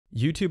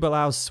YouTube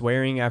allows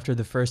swearing after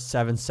the first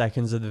 7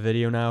 seconds of the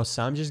video now,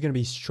 so I'm just gonna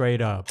be straight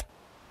up.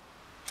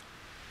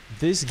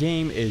 This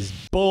game is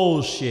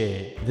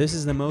bullshit. This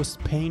is the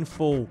most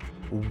painful,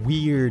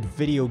 weird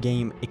video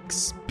game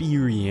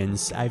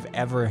experience I've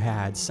ever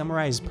had,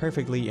 summarized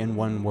perfectly in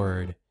one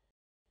word.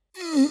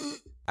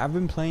 I've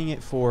been playing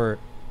it for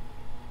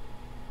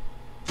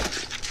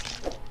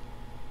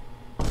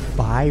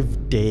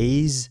 5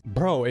 days?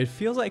 Bro, it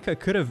feels like I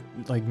could have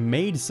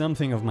made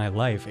something of my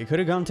life. I could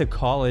have gone to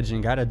college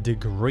and got a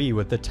degree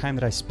with the time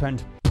that I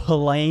spent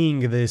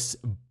playing this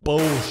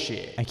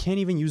bullshit. I can't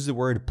even use the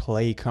word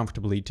play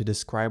comfortably to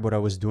describe what I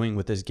was doing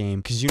with this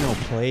game, because you know,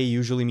 play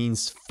usually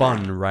means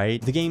fun,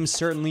 right? The game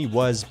certainly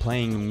was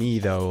playing me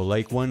though,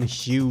 like one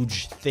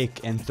huge, thick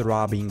and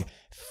throbbing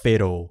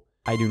fiddle.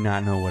 I do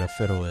not know what a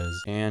fiddle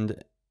is,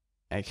 and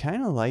I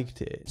kinda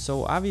liked it.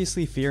 So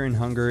obviously Fear and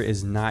Hunger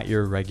is not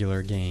your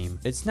regular game.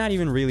 It's not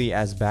even really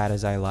as bad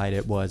as I lied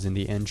it was in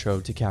the intro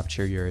to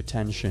capture your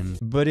attention,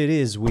 but it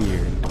is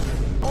weird.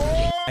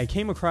 I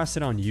came across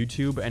it on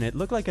YouTube and it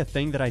looked like a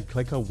thing that I'd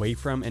click away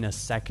from in a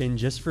second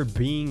just for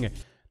being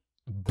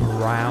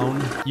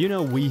brown. You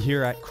know, we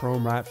here at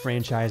Chrome Rat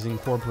Franchise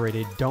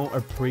Incorporated don't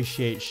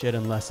appreciate shit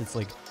unless it's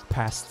like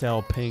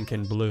pastel pink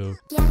and blue.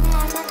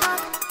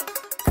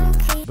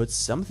 But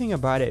something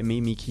about it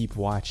made me keep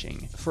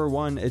watching. For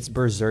one, it's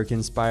Berserk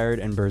inspired,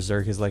 and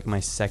Berserk is like my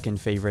second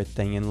favorite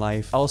thing in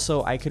life.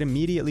 Also, I could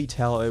immediately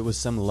tell it was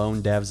some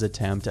lone dev's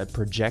attempt at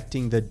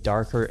projecting the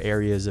darker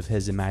areas of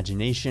his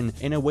imagination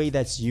in a way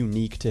that's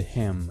unique to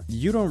him.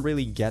 You don't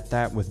really get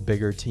that with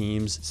bigger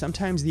teams.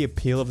 Sometimes the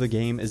appeal of the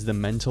game is the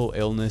mental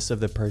illness of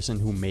the person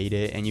who made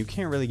it, and you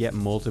can't really get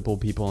multiple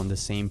people on the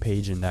same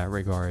page in that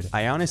regard.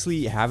 I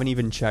honestly haven't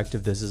even checked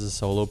if this is a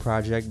solo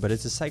project, but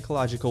it's a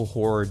psychological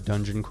horror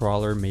dungeon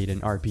crawler made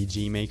in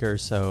RPGmaker,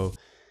 so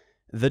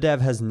the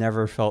dev has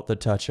never felt the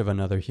touch of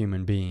another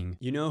human being.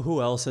 You know who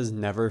else has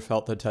never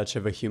felt the touch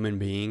of a human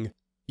being?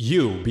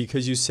 You,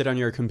 because you sit on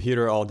your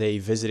computer all day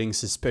visiting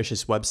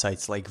suspicious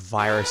websites like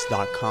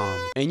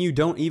virus.com. And you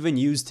don't even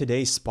use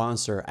today's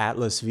sponsor,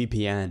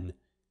 AtlasVPN.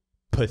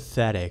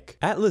 Pathetic.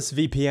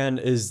 AtlasVPN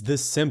is the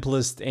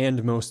simplest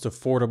and most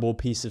affordable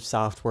piece of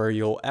software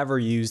you'll ever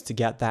use to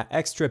get that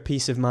extra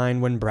peace of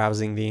mind when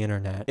browsing the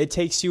internet. It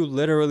takes you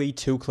literally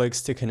 2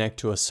 clicks to connect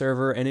to a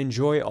server and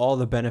enjoy all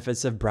the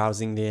benefits of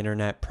browsing the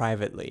internet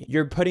privately.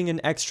 You're putting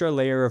an extra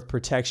layer of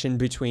protection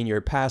between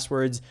your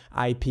passwords,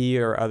 IP,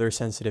 or other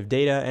sensitive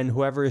data and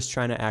whoever is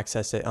trying to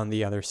access it on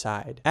the other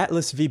side.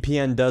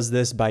 AtlasVPN does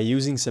this by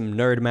using some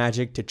nerd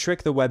magic to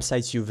trick the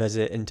websites you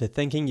visit into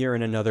thinking you're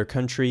in another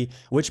country,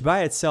 which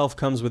by itself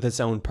comes with its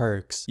own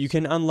perks. You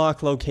can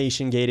unlock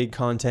location-gated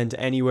content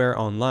anywhere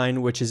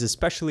online, which is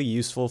especially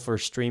useful for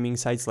streaming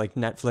sites like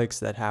Netflix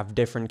that have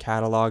different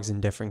catalogs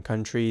in different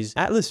countries.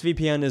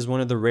 AtlasVPN is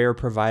one of the rare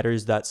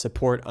providers that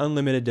support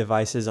unlimited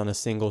devices on a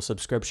single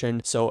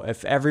subscription, so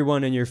if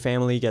everyone in your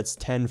family gets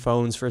 10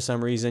 phones for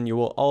some reason, you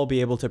will all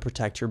be able to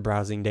protect your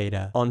browsing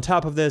data. On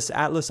top of this,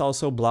 Atlas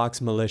also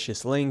blocks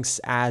malicious links,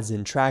 ads,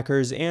 and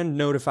trackers, and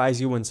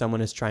notifies you when someone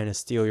is trying to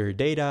steal your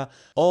data,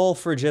 all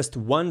for just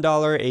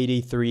 $1.83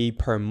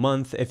 per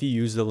month if you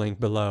use the link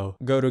below.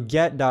 Go to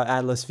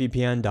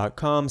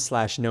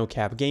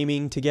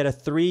get.atlasvpn.com/nocapgaming to get a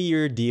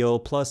 3-year deal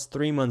plus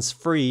 3 months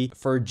free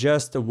for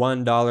just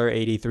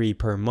 $1.83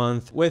 per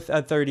month with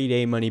a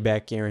 30-day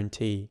money-back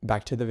guarantee.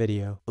 Back to the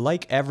video.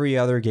 Like every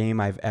other game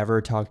I've ever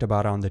talked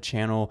about on the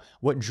channel,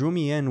 what drew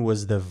me in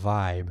was the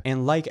vibe.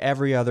 And like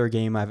every other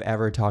game I've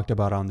ever talked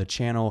about on the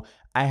channel,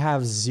 I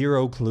have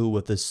zero clue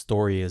what this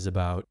story is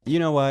about. You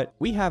know what?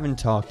 We haven't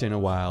talked in a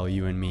while,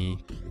 you and me,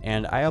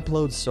 and I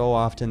upload so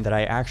often that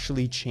I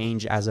actually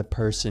change as a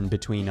person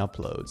between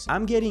uploads.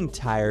 I'm getting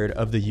tired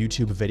of the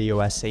YouTube video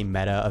essay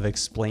meta of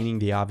explaining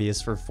the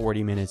obvious for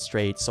 40 minutes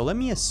straight, so let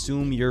me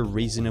assume you're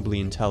reasonably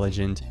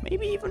intelligent,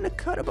 maybe even a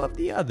cut above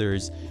the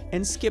others,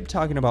 and skip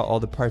talking about all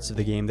the parts of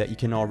the game that you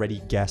can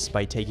already guess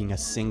by taking a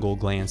single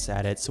glance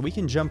at it, so we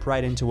can jump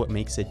right into what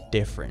makes it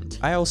different.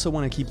 I also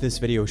want to keep this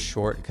video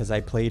short because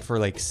I played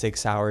for like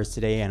 6 hours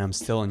today and I'm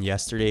still in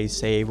yesterday's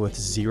save with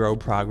 0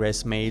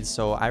 progress made,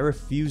 so I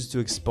refuse to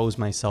expose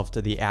myself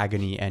to the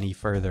agony any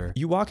further.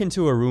 You walk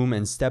into a room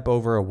and step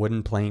over a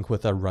wooden plank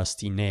with a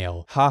rusty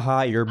nail.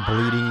 Haha, you're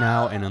bleeding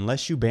now, and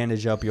unless you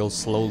bandage up, you'll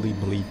slowly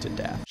bleed to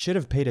death. Should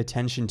have paid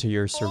attention to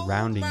your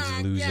surroundings,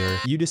 loser.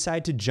 You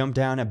decide to jump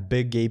down a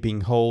big gaping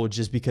hole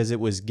just because it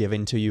was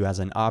given to you as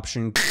an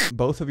option.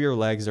 Both of your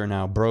legs are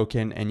now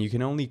broken and you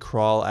can only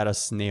crawl at a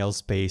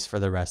snail's pace for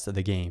the rest of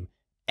the game.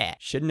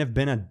 Shouldn't have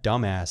been a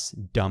dumbass.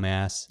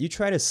 You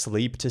try to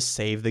sleep to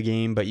save the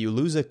game, but you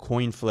lose a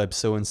coin flip,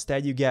 so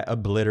instead you get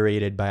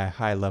obliterated by a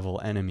high-level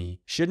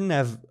enemy. Shouldn't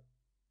have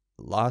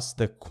lost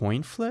the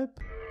coin flip?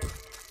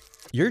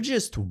 You're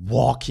just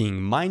walking,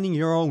 minding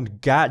your own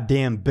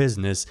goddamn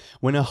business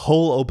when a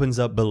hole opens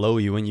up below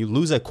you and you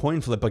lose a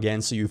coin flip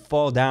again, so you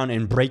fall down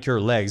and break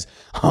your legs.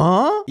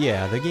 Huh?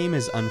 Yeah, the game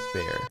is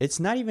unfair. It's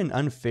not even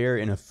unfair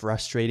in a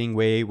frustrating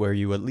way where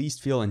you at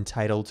least feel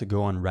entitled to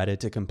go on Reddit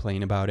to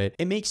complain about it.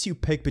 It makes you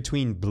pick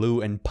between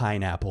blue and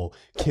pineapple,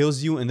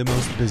 kills you in the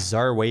most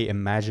bizarre way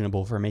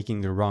imaginable for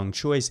making the wrong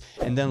choice,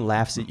 and then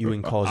laughs at you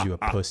and calls you a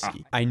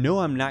pussy. I know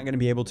I'm not going to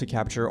be able to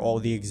capture all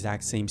the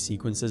exact same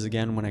sequences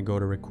again when I go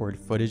to record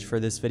footage for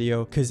this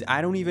video, because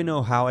I don't even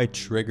know how I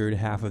triggered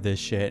half of this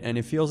shit, and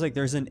it feels like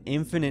there's an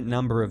infinite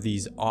number of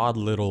these odd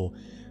little,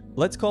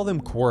 let's call them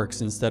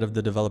quirks instead of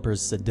the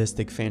developer's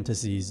sadistic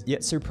fantasies.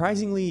 Yet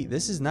surprisingly,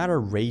 this is not a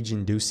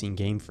rage-inducing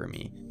game for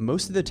me.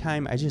 Most of the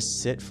time, I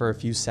just sit for a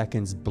few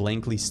seconds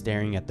blankly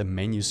staring at the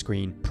menu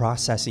screen,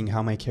 processing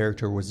how my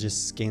character was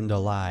just skinned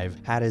alive,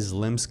 had his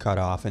limbs cut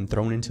off, and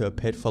thrown into a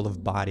pit full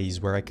of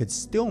bodies where I could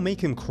still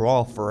make him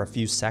crawl for a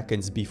few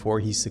seconds before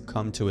he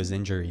succumbed to his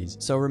injuries.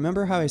 So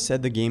remember how I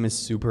said the game is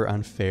super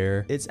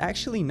unfair? It's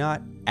actually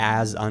not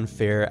as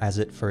unfair as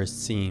it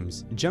first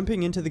seems.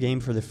 Jumping into the game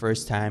for the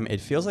first time,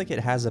 it feels like it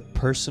has a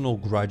personal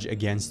grudge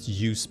against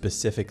you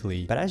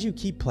specifically, but as you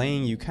keep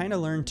playing, you kind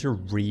of learn to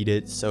read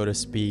it, so to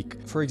speak.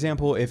 For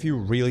example, if you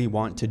really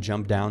want to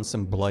jump down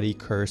some bloody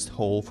cursed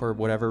hole for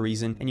whatever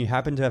reason, and you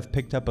happen to have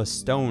picked up a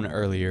stone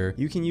earlier,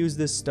 you can use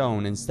this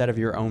stone instead of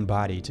your own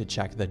body to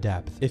check the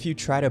depth. If you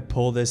try to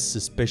pull this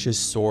suspicious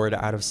sword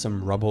out of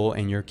some rubble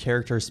and your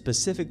character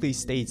specifically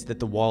states that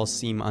the walls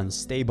seem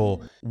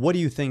unstable, what do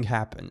you think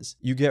happens?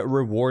 You get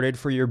rewarded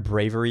for your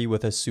bravery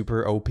with a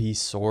super OP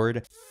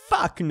sword?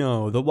 Fuck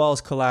no! The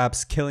walls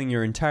collapse, killing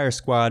your entire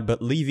squad,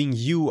 but leaving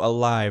you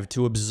alive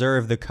to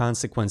observe the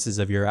consequences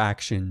of your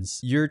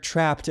actions. You're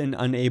trapped and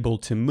unable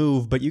to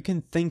move, but you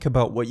can think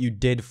about what you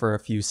did for a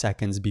few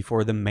seconds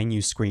before the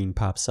menu screen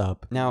pops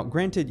up. Now,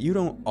 granted, you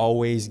don't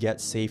always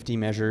get safety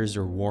measures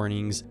or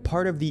warnings.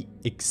 Part of the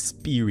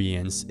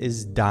experience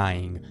is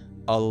dying.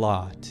 A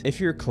lot. If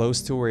you're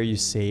close to where you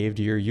saved,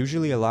 you're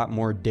usually a lot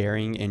more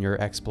daring in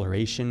your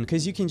exploration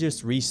because you can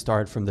just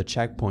restart from the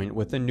checkpoint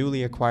with the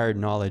newly acquired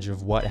knowledge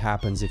of what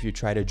happens if you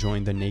try to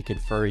join the naked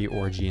furry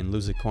orgy and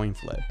lose a coin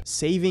flip.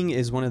 Saving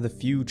is one of the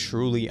few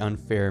truly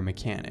unfair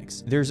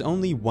mechanics. There's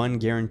only one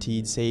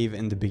guaranteed save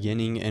in the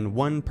beginning and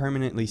one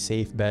permanently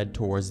safe bed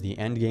towards the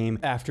end game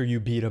after you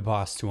beat a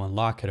boss to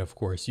unlock it, of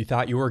course. You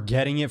thought you were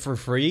getting it for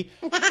free?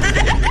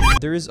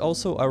 There is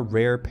also a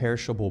rare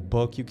perishable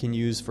book you can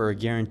use for a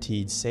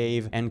guaranteed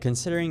save, and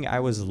considering I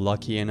was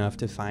lucky enough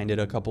to find it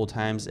a couple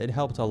times, it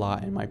helped a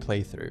lot in my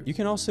playthrough. You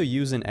can also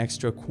use an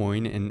extra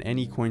coin in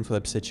any coin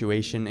flip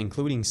situation,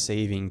 including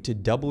saving, to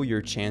double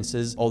your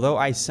chances, although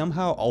I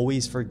somehow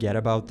always forget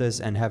about this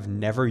and have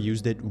never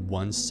used it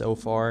once so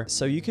far,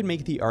 so you could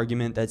make the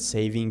argument that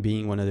saving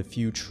being one of the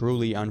few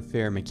truly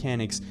unfair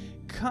mechanics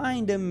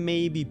kinda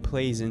maybe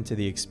plays into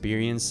the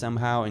experience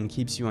somehow and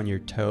keeps you on your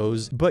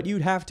toes, but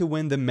you'd have to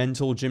win the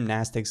mental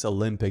gymnastics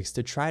Olympics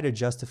to try to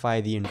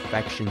justify the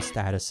infection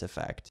status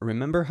effect.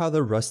 Remember how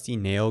the rusty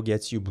nail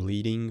gets you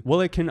bleeding? Well,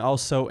 it can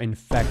also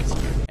infect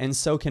you, and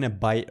so can a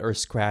bite or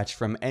scratch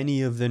from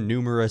any of the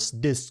numerous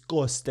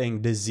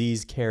disgusting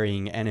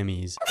disease-carrying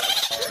enemies.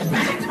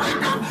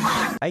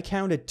 I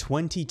counted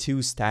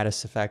 22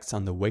 status effects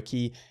on the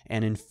wiki,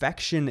 and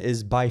infection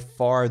is by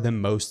far the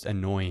most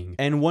annoying.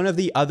 And one of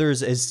the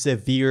others is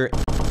severe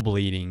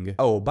bleeding.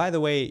 Oh, by the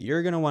way,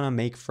 you're gonna want to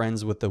make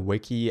friends with the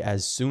wiki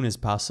as soon as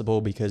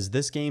possible because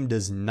this game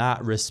does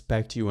not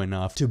respect you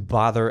enough to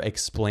bother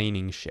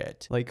explaining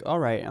shit. Like,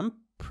 alright, I'm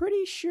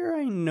pretty sure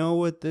I know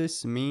what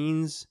this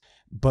means.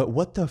 But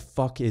what the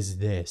fuck is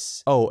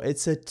this? Oh,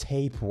 it's a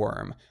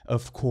tapeworm,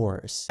 of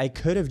course. I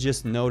could have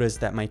just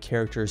noticed that my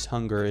character's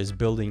hunger is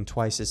building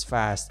twice as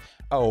fast.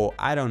 Oh,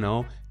 I don't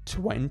know,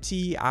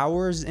 20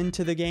 hours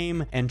into the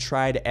game and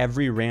tried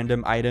every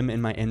random item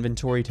in my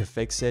inventory to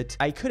fix it.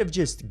 I could have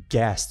just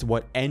guessed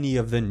what any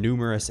of the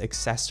numerous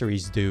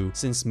accessories do,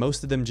 since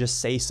most of them just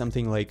say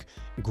something like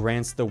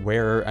grants the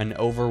wearer an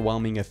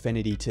overwhelming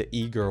affinity to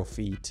e-girl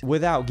feet,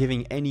 without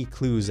giving any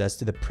clues as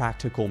to the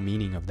practical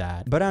meaning of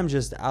that. But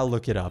I'll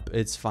look it up,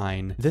 it's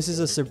fine. This is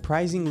a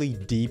surprisingly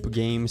deep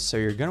game, so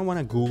you're gonna want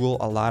to Google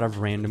a lot of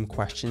random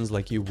questions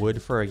like you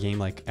would for a game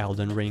like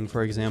Elden Ring,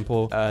 for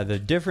example. The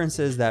difference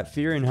is that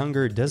Fear and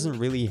Hunger doesn't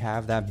really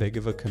have that big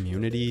of a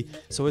community,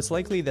 so it's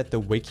likely that the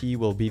wiki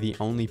will be the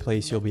only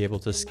place you'll be able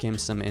to skim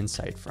some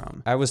insight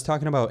from. I was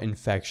talking about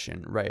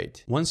infection,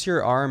 right? Once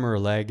your arm or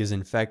leg is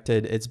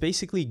infected, it's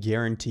basically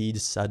guaranteed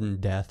sudden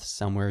death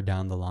somewhere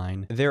down the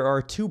line. There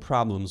are two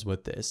problems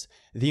with this.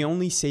 The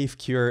only safe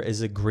cure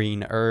is a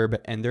green herb,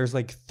 and there's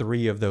like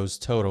 3 of those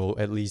total,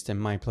 at least in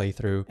my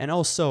playthrough. And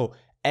also,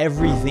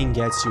 everything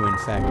gets you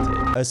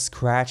infected. A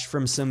scratch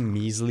from some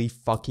measly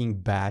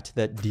fucking bat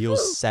that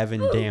deals 7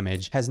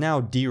 damage has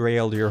now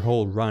derailed your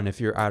whole run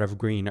if you're out of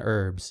green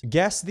herbs.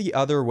 Guess the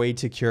other way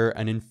to cure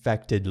an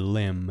infected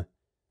limb.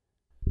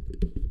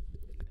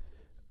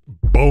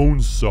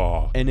 Bone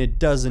saw. And it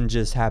doesn't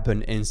just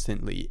happen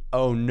instantly.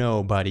 Oh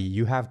no, buddy,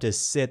 you have to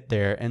sit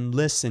there and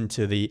listen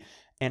to the,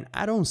 and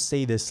I don't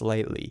say this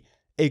lightly,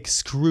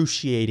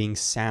 excruciating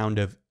sound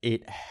of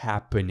it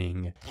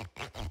happening.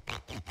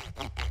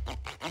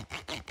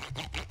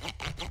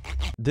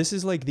 This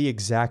is like the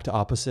exact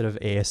opposite of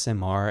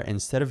ASMR.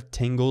 Instead of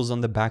tingles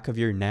on the back of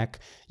your neck,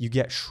 you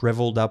get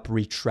shriveled up,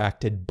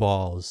 retracted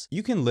balls.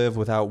 You can live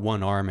without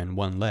one arm and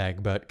one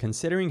leg, but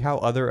considering how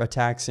other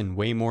attacks and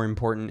way more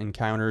important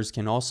encounters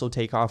can also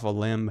take off a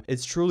limb,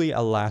 it's truly a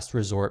last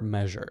resort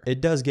measure.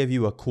 It does give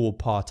you a cool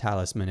paw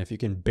talisman if you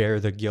can bear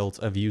the guilt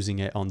of using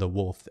it on the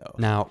wolf though.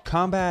 Now,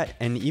 combat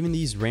and even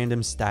these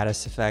random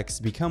status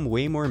effects become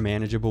way more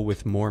manageable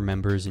with more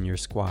members in your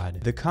squad.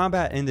 The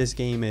combat in this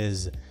game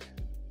is,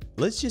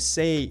 let's just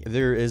say,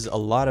 there is a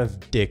lot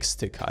of dicks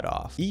to cut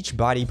off. Each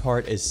body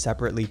part is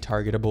separately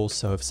targetable,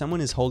 so if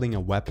someone is holding a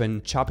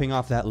weapon, chopping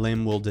off that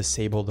limb will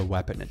disable the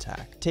weapon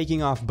attack.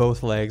 Taking off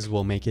both legs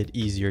will make it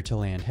easier to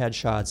land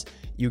headshots.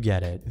 You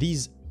get it.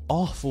 These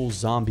awful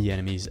zombie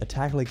enemies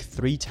attack like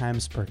 3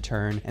 times per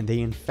turn, and they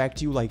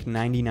infect you like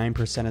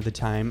 99% of the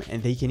time,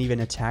 and they can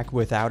even attack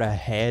without a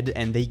head,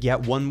 and they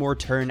get one more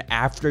turn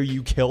after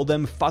you kill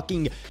them.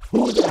 Fucking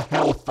who the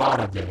hell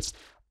thought of this?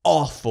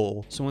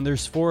 Awful. So when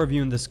there's 4 of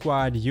you in the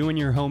squad, you and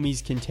your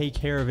homies can take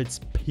care of its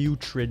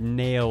putrid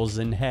nails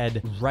and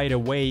head right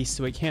away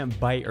so it can't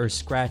bite or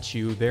scratch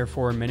you,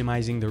 therefore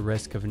minimizing the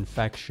risk of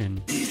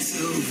infection.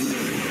 It's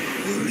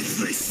over,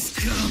 worthless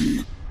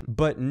scum.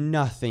 But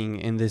nothing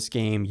in this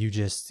game you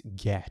just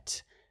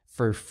get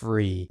for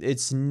free.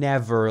 It's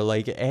never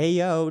like, hey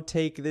yo,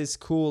 take this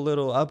cool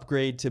little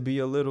upgrade to be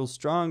a little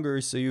stronger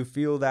so you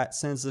feel that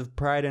sense of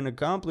pride and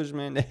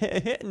accomplishment.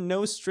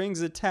 No strings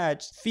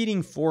attached.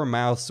 Feeding 4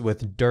 mouths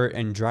with dirt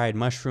and dried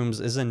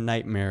mushrooms is a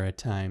nightmare at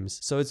times.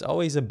 So it's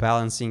always a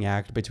balancing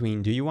act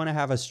between, do you want to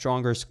have a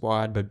stronger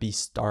squad but be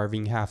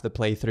starving half the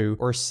playthrough,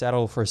 or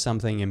settle for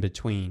something in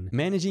between?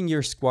 Managing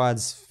your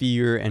squad's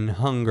fear and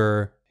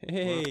hunger,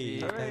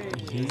 hey,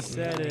 he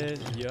said it.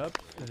 Yup,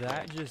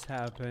 that just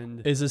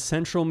happened. Is a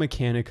central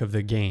mechanic of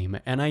the game,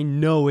 and I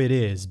know it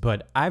is,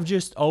 but I've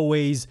just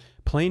always,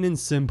 plain and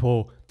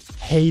simple,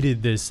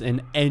 hated this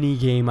in any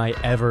game I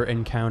ever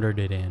encountered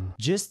it in.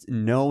 Just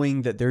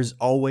knowing that there's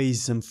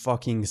always some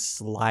fucking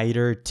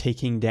slider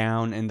ticking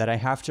down and that I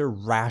have to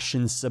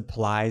ration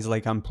supplies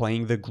like I'm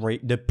playing the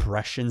Great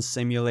Depression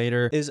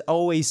Simulator is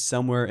always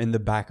somewhere in the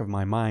back of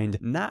my mind,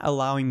 not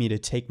allowing me to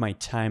take my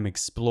time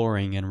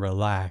exploring and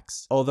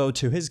relax. Although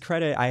to his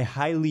credit, I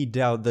highly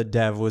doubt the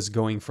dev was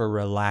going for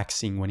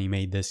relaxing when he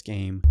made this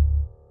game.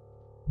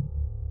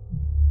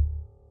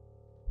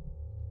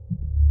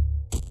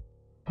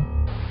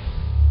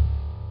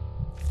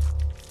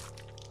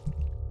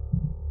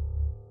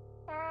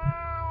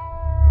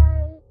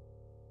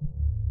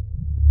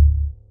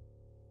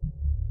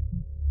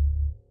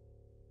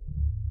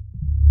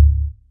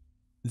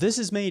 This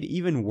is made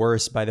even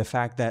worse by the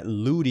fact that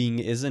looting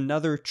is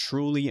another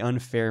truly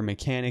unfair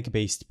mechanic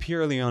based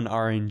purely on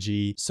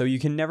RNG, so you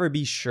can never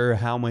be sure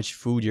how much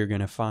food you're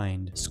gonna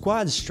find.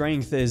 Squad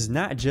strength is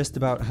not just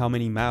about how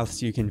many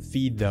mouths you can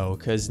feed though,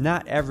 cause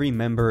not every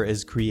member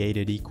is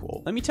created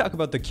equal. Let me talk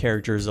about the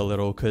characters a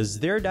little, cause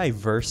their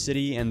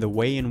diversity and the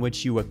way in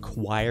which you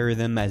acquire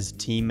them as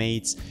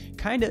teammates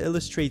kinda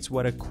illustrates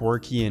what a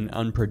quirky and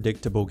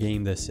unpredictable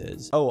game this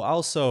is. Oh,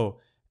 also,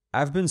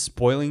 I've been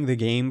spoiling the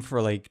game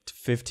for like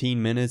 15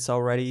 minutes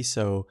already,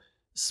 so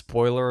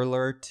spoiler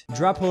alert.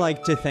 Drop a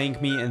like to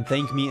thank me, and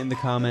thank me in the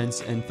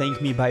comments, and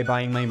thank me by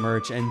buying my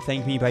merch, and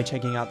thank me by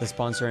checking out the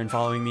sponsor and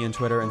following me on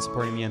Twitter and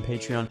supporting me on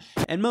Patreon,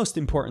 and most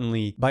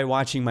importantly, by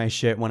watching my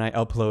shit when I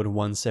upload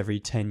once every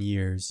 10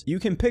 years. You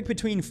can pick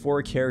between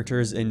 4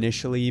 characters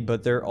initially,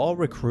 but they're all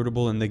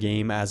recruitable in the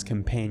game as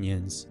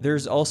companions.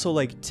 There's also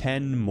like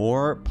 10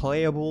 more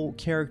playable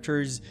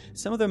characters.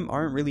 Some of them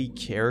aren't really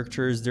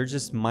characters, they're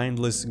just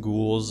mindless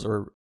ghouls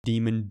or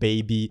demon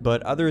baby,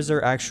 but others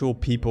are actual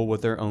people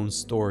with their own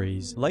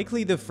stories.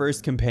 Likely the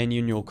first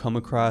companion you'll come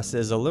across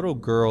is a little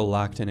girl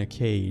locked in a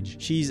cage.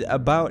 She's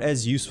about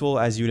as useful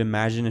as you'd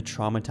imagine a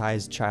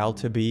traumatized child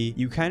to be.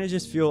 You kind of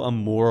just feel a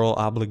moral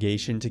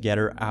obligation to get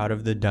her out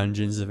of the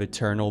dungeons of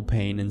eternal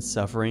pain and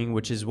suffering,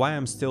 which is why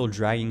I'm still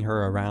dragging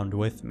her around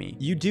with me.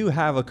 You do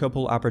have a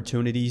couple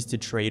opportunities to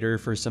trade her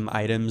for some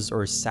items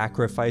or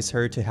sacrifice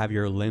her to have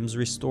your limbs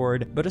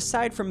restored, but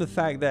aside from the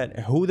fact that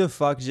who the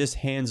fuck just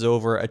hands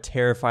over a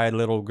terrifying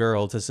little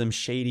girl to some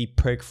shady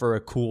prick for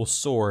a cool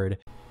sword?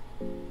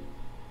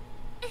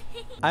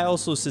 I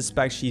also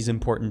suspect she's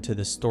important to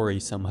the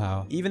story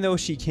somehow. Even though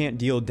she can't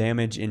deal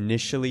damage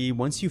initially,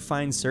 once you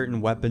find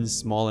certain weapons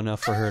small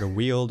enough for her to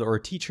wield or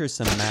teach her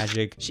some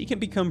magic, she can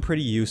become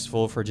pretty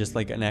useful for just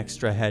like an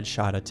extra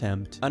headshot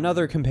attempt.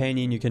 Another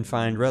companion you can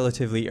find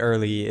relatively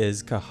early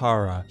is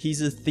Cahara.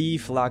 He's a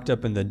thief locked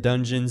up in the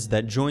dungeons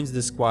that joins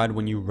the squad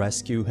when you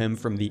rescue him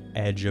from the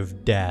edge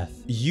of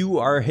death. You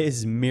are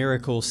his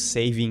miracle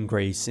saving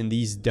grace in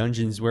these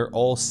dungeons where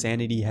all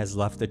sanity has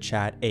left the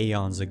chat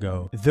aeons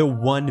ago. The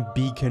one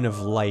beacon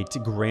of light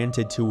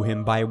granted to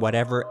him by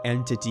whatever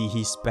entity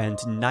he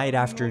spent night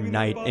after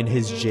night in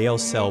his jail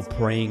cell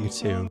praying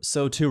to.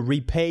 So to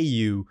repay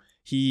you,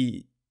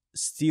 he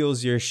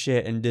steals your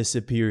shit and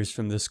disappears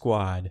from the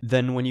squad.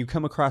 Then when you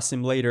come across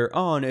him later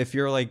on, if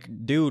you're like,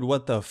 dude,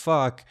 what the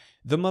fuck?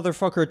 The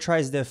motherfucker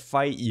tries to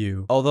fight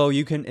you, although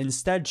you can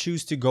instead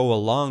choose to go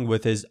along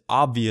with his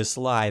obvious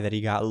lie that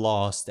he got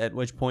lost, at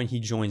which point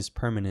he joins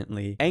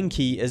permanently.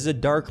 Enki is a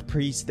dark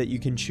priest that you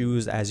can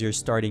choose as your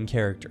starting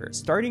character.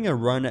 Starting a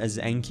run as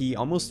Enki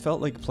almost felt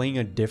like playing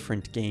a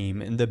different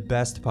game in the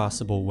best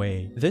possible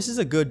way. This is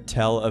a good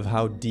tell of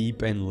how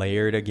deep and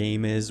layered a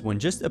game is when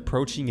just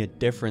approaching it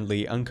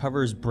differently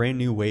uncovers brand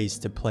new ways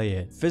to play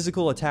it.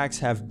 Physical attacks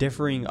have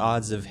differing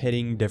odds of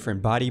hitting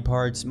different body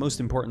parts, most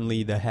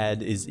importantly the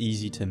head is easy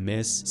to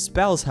miss.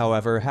 Spells,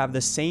 however, have the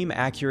same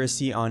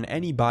accuracy on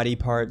any body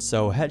part,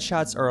 so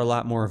headshots are a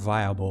lot more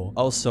viable.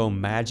 Also,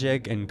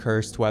 magic and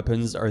cursed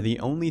weapons are the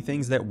only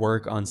things that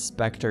work on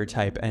Spectre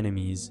type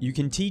enemies. You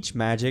can teach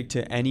magic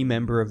to any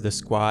member of the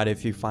squad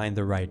if you find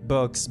the right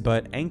books,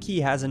 but Enki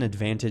has an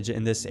advantage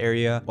in this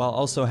area while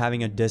also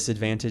having a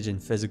disadvantage in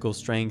physical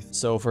strength.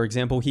 So for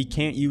example, he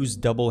can't use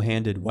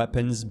double-handed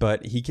weapons,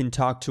 but he can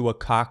talk to a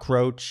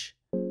cockroach.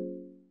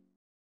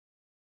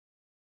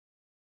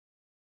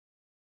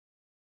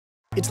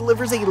 It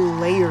delivers a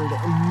layered,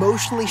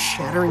 emotionally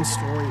shattering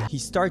story. He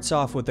starts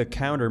off with a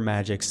counter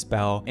magic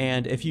spell,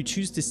 and if you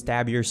choose to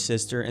stab your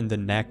sister in the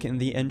neck in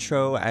the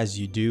intro, as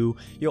you do,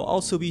 you'll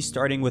also be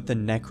starting with the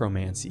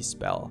necromancy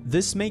spell.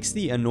 This makes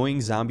the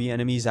annoying zombie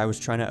enemies I was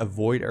trying to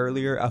avoid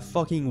earlier a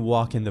fucking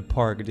walk in the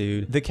park,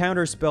 dude. The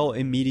counter spell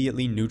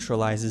immediately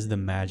neutralizes the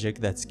magic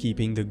that's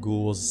keeping the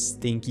ghoul's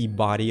stinky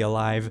body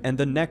alive, and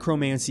the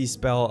necromancy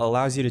spell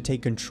allows you to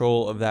take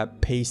control of that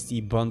pasty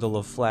bundle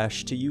of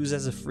flesh to use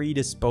as a free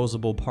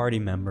disposable party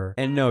member.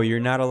 And no,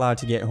 you're not allowed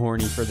to get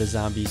horny for the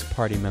zombie's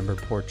party member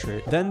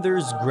portrait. Then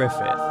there's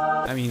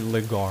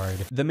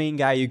Lagarde, the main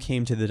guy you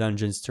came to the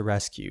dungeons to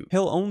rescue.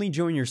 He'll only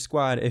join your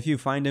squad if you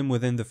find him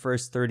within the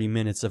first 30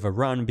 minutes of a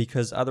run,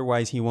 because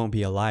otherwise he won't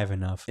be alive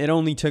enough. It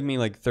only took me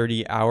like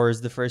 30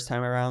 hours the first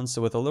time around,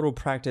 so with a little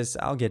practice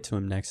I'll get to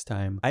him next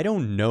time. I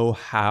don't know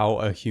how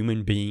a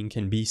human being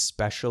can be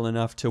special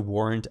enough to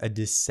warrant a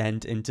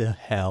descent into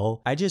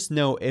hell. I just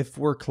know if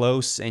we're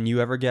close and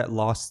you ever get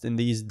lost in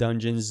these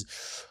dungeons,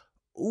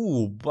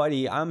 ooh,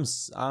 buddy, I'm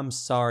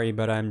sorry,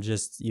 but I'm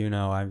just,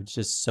 I'm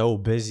just so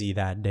busy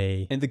that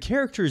day. And the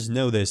characters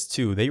know this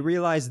too. They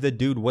realized the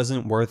dude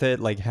wasn't worth it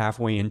like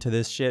halfway into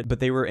this shit,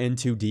 but they were in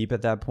too deep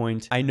at that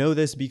point. I know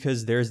this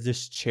because there's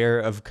this chair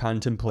of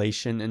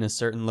contemplation in a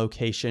certain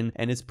location,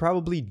 and it's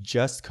probably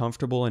just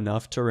comfortable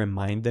enough to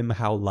remind them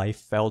how life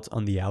felt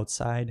on the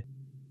outside.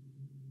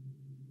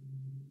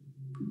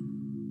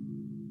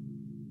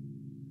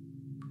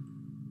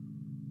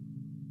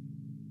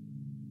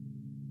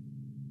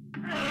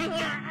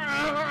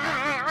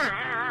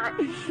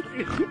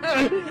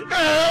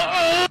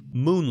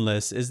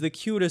 Moonless is the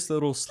cutest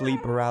little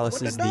sleep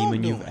paralysis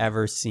demon you've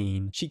ever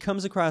seen. She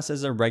comes across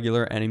as a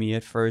regular enemy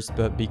at first,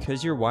 but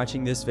because you're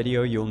watching this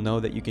video, you'll know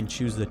that you can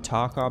choose the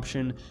talk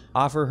option,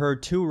 offer her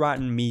 2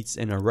 rotten meats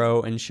in a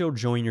row, and she'll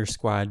join your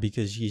squad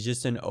because she's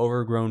just an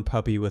overgrown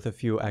puppy with a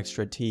few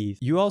extra teeth.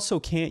 You also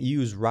can't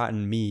use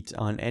rotten meat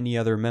on any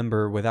other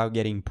member without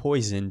getting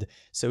poisoned,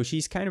 so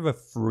she's kind of a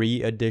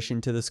free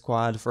addition to the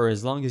squad for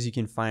as long as you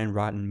can find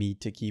rotten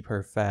meat to keep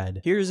her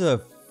fed. Here's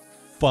a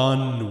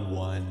fun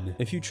one.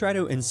 If you try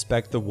to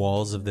inspect the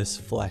walls of this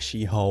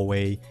fleshy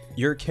hallway,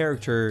 your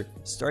character,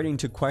 starting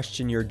to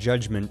question your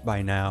judgment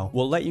by now,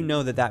 will let you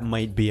know that that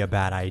might be a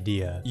bad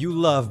idea. You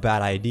love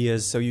bad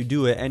ideas, so you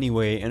do it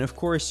anyway, and of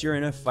course you're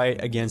in a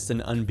fight against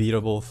an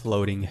unbeatable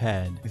floating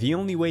head. The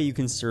only way you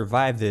can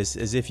survive this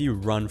is if you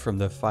run from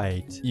the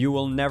fight. You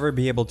will never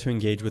be able to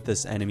engage with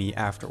this enemy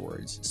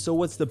afterwards. So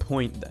what's the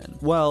point then?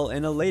 Well,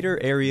 in a later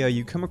area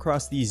you come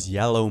across these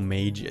yellow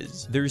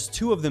mages. There's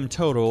 2 of them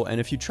total, and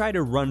if you try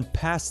to run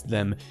past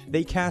them,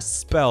 they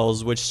cast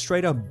spells which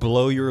straight up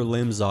blow your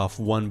limbs off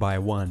one by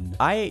one.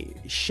 I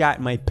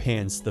shat my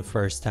pants the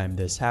first time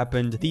this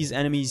happened. These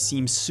enemies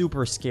seem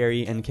super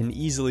scary and can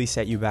easily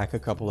set you back a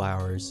couple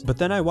hours. But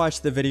then I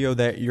watched the video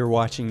that you're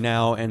watching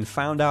now and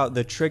found out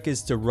the trick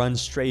is to run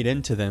straight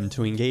into them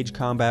to engage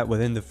combat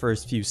within the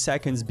first few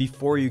seconds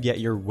before you get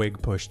your wig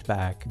pushed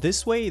back.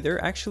 This way,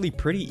 they're actually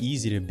pretty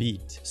easy to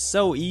beat.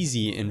 So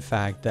easy, in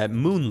fact, that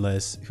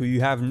Moonless, who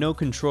you have no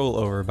control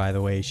over by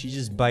the way, she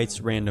just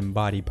bites random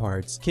body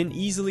parts, can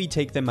easily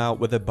take them out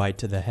with a bite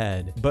to the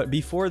head. But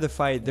before the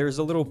fight, there's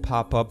a little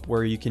pop-up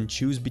where you can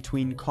choose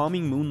between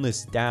calming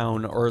Moonless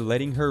down or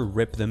letting her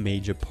rip the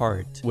mage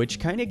apart, which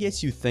kinda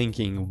gets you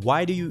thinking,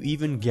 why do you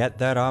even get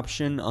that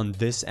option on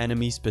this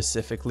enemy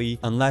specifically,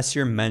 unless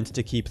you're meant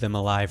to keep them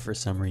alive for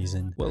some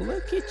reason? Well,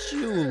 look at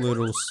you,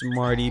 little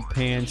smarty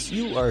pants,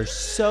 you are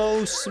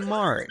so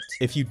smart.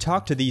 If you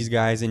talk to these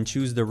guys and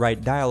choose the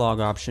right dialogue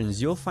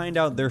options, you'll find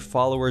out they're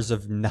followers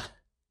of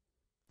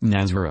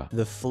Nas'hrah.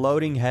 the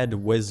floating head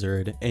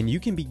wizard, and you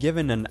can be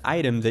given an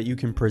item that you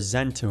can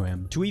present to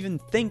him. To even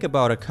think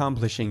about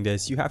accomplishing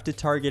this, you have to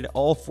target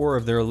all 4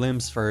 of their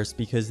limbs first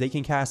because they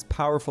can cast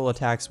powerful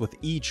attacks with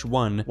each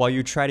one while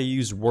you try to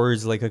use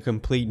words like a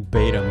complete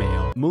beta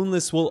male.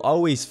 Moonless will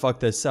always fuck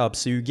this up,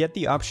 so you get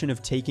the option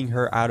of taking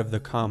her out of the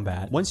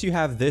combat. Once you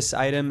have this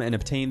item and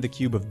obtain the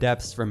Cube of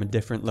Depths from a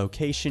different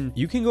location,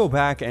 you can go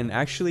back and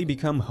actually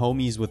become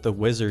homies with the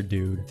wizard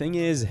dude. Thing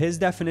is, his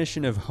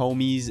definition of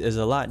homies is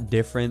a lot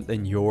different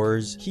than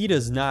yours. He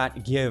does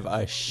not give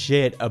a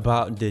shit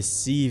about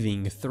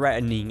deceiving,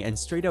 threatening, and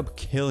straight up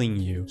killing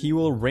you. He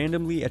will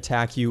randomly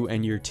attack you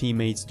and your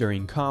teammates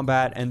during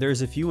combat, and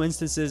there's a few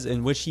instances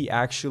in which he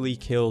actually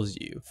kills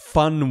you.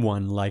 Fun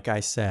one, like I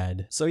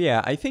said. So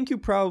yeah, I think you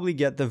probably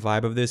get the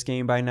vibe of this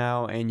game by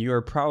now, and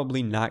you're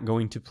probably not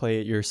going to play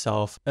it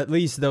yourself. At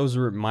least those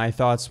were my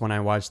thoughts when I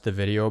watched the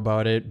video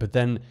about it, but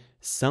then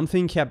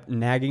something kept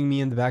nagging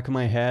me in the back of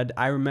my head.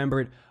 I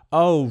remembered,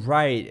 oh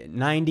right,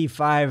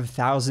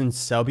 95,000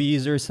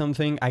 subbies or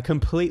something. I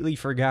completely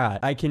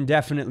forgot.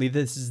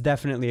 This is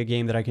definitely a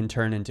game that I can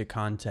turn into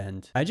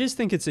content. I just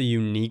think it's a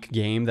unique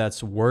game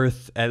that's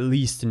worth at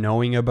least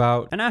knowing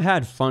about, and I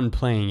had fun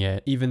playing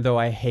it, even though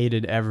I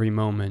hated every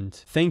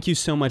moment. Thank you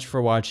so much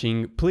for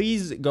watching.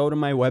 Please go to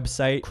my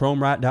website,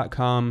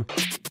 chromerat.com.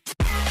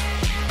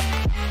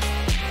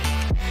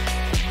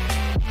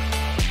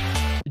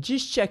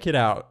 Just check it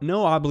out.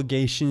 No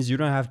obligations. You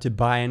don't have to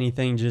buy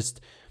anything. Just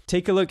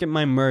take a look at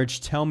my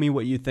merch. Tell me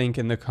what you think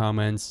in the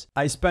comments.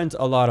 I spent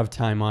a lot of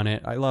time on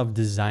it. I love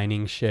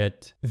designing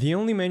shit. The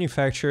only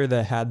manufacturer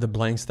that had the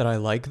blanks that I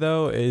like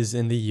though is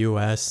in the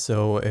US.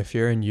 So if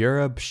you're in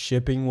Europe,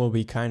 shipping will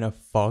be kind of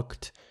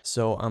fucked.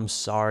 So I'm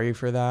sorry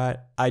for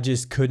that. I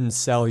just couldn't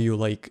sell you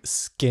like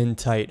skin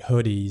tight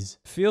hoodies.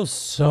 Feels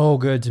so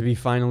good to be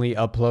finally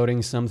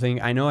uploading something.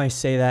 I know I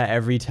say that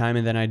every time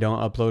and then I don't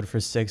upload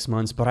for 6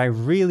 months, but I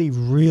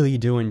really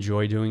do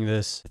enjoy doing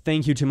this.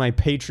 Thank you to my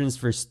patrons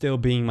for still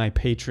being my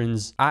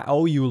patrons. I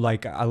owe you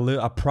like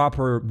a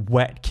proper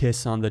wet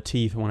kiss on the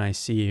teeth when I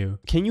see you.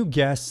 Can you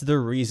guess the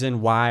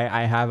reason why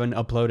I haven't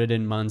uploaded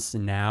in months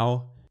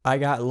now? I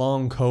got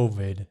long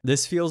COVID.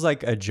 This feels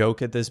like a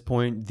joke at this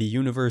point. The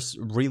universe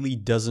really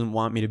doesn't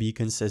want me to be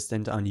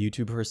consistent on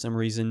YouTube for some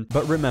reason.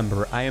 But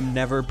remember, I am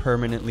never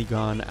permanently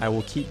gone. I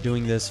will keep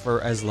doing this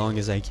for as long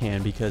as I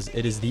can because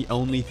it is the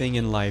only thing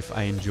in life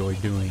I enjoy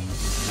doing.